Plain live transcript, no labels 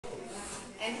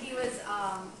And he was,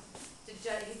 the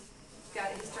judge,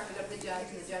 he's trying to go to the judge,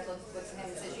 and the judge looks at him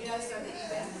and says, you know, sir, that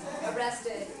you've been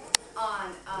arrested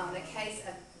on the case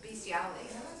of bestiality.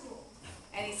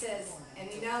 And he says, and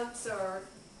you know, sir,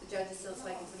 the judge is still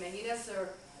speaking to the man, you know, sir,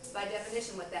 by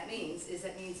definition what that means is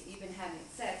that means you've been having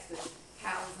sex with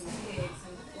cows and pigs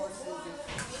and horses and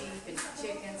sheep and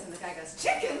chickens, and the guy goes,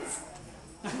 chickens?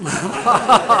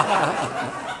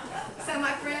 So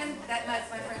my friend, that's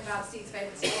my friend Bob Steve's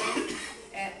favorite story,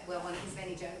 and, well, one of his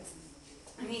many jokes.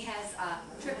 And he has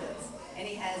triplets, and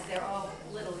they're all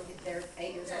little, they're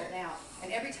 8 years old now.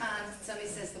 And every time somebody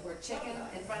says the word chicken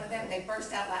in front of them, they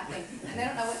burst out laughing. And they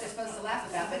don't know what they're supposed to laugh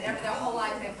about, but their whole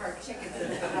life they've heard chickens.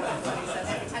 And they don't know what he says.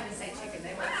 Every time you say chicken,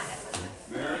 they laugh.